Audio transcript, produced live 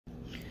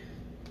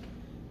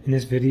In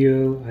this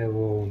video, I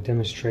will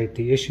demonstrate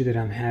the issue that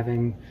I'm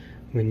having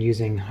when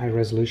using high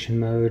resolution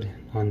mode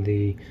on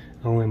the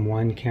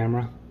OM-1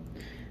 camera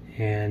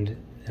and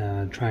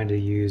trying to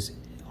use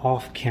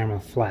off-camera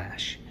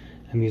flash.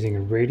 I'm using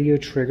a radio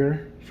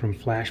trigger from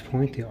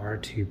Flashpoint, the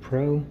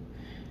R2-Pro,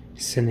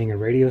 sending a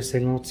radio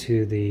signal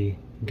to the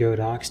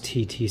Godox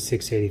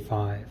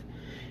TT685.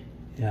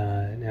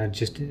 Now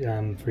just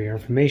for your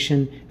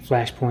information,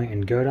 Flashpoint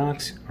and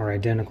Godox are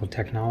identical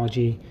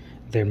technology.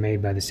 They're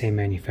made by the same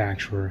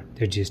manufacturer.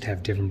 They just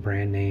have different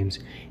brand names,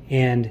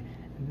 and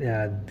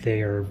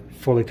they are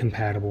fully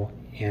compatible,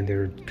 and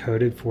they're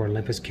coded for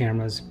Olympus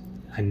cameras.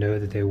 I know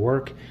that they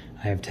work.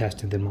 I have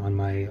tested them on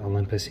my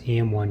Olympus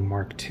EM1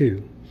 Mark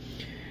II.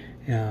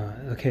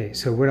 Okay,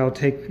 so what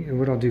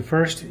I'll do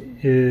first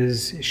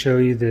is show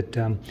you that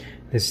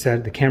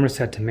the camera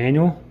set to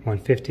manual,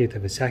 1/50th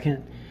of a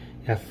second,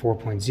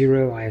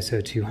 f4.0,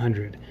 ISO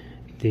 200.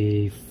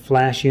 The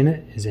flash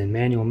unit is in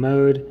manual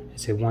mode.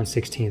 It's at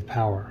 1/16th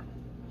power.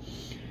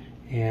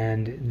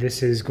 And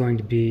this is going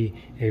to be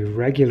a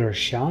regular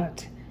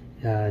shot,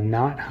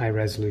 not high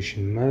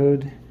resolution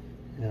mode,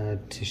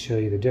 to show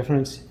you the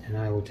difference. And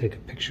I will take a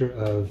picture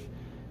of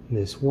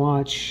this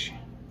watch.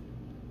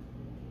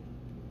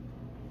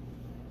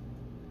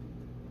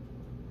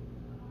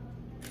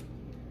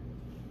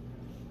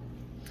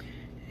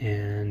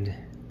 And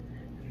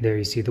there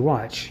you see the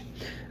watch.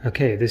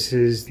 Okay, this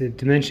is the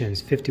dimensions,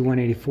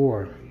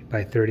 5184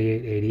 by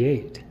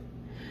 3888.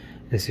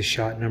 This is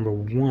shot number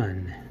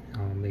 1.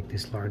 I'll make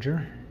this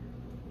larger.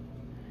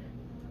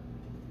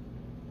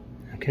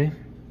 Okay.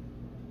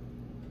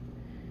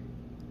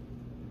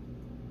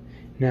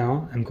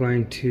 Now I'm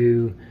going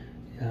to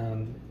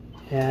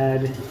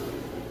add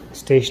a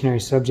stationary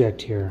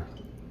subject here,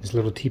 this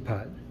little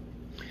teapot.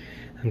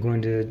 I'm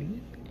going to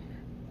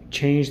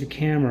change the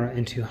camera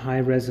into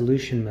high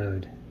resolution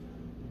mode.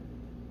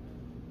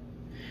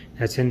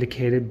 That's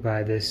indicated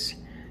by this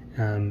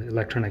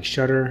electronic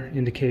shutter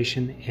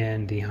indication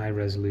and the high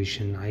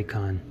resolution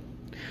icon.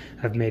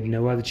 I've made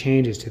no other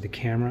changes to the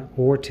camera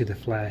or to the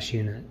flash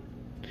unit.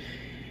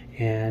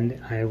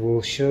 And I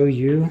will show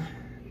you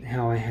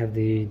how I have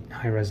the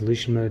high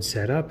resolution mode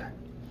set up.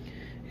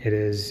 It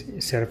is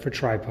set up for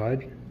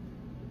tripod.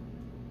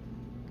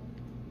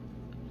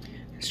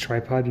 It's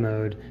tripod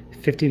mode,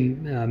 50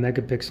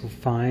 megapixel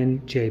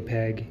fine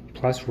JPEG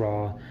plus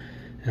RAW,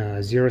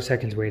 0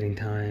 seconds waiting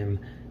time,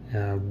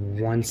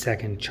 1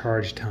 second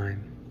charge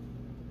time.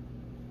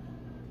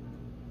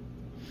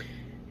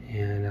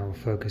 And I will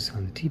focus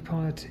on the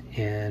teapot,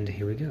 and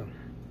here we go.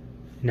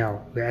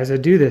 Now, as I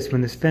do this,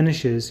 when this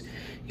finishes,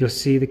 you'll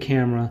see the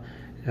camera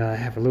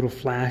have a little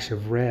flash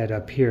of red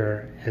up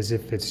here, as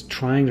if it's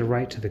trying to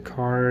write to the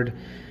card,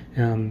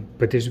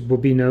 but there will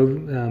be no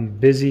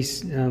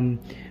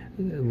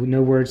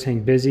no word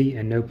saying busy,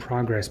 and no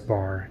progress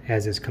bar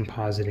as it's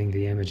compositing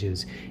the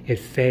images. It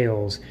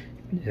fails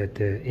at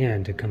the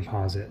end to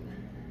composite.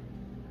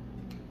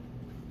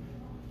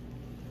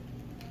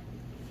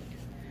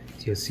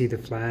 So you'll see the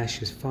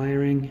flash is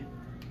firing.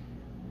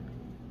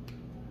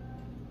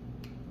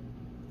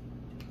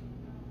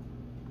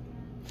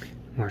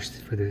 Watch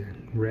for the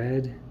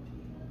red.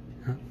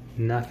 Oh,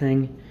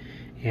 nothing.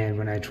 And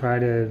when I try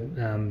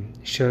to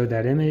show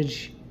that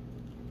image,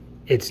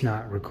 it's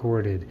not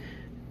recorded.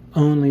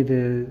 Only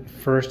the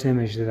first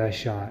image that I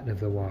shot of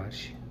the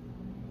watch.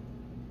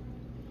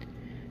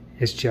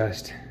 It's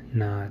just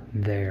not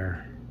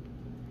there.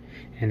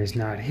 And it's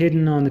not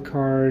hidden on the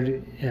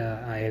card.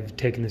 I have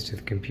taken this to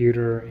the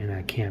computer and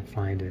I can't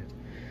find it.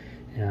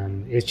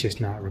 It's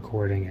just not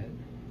recording it.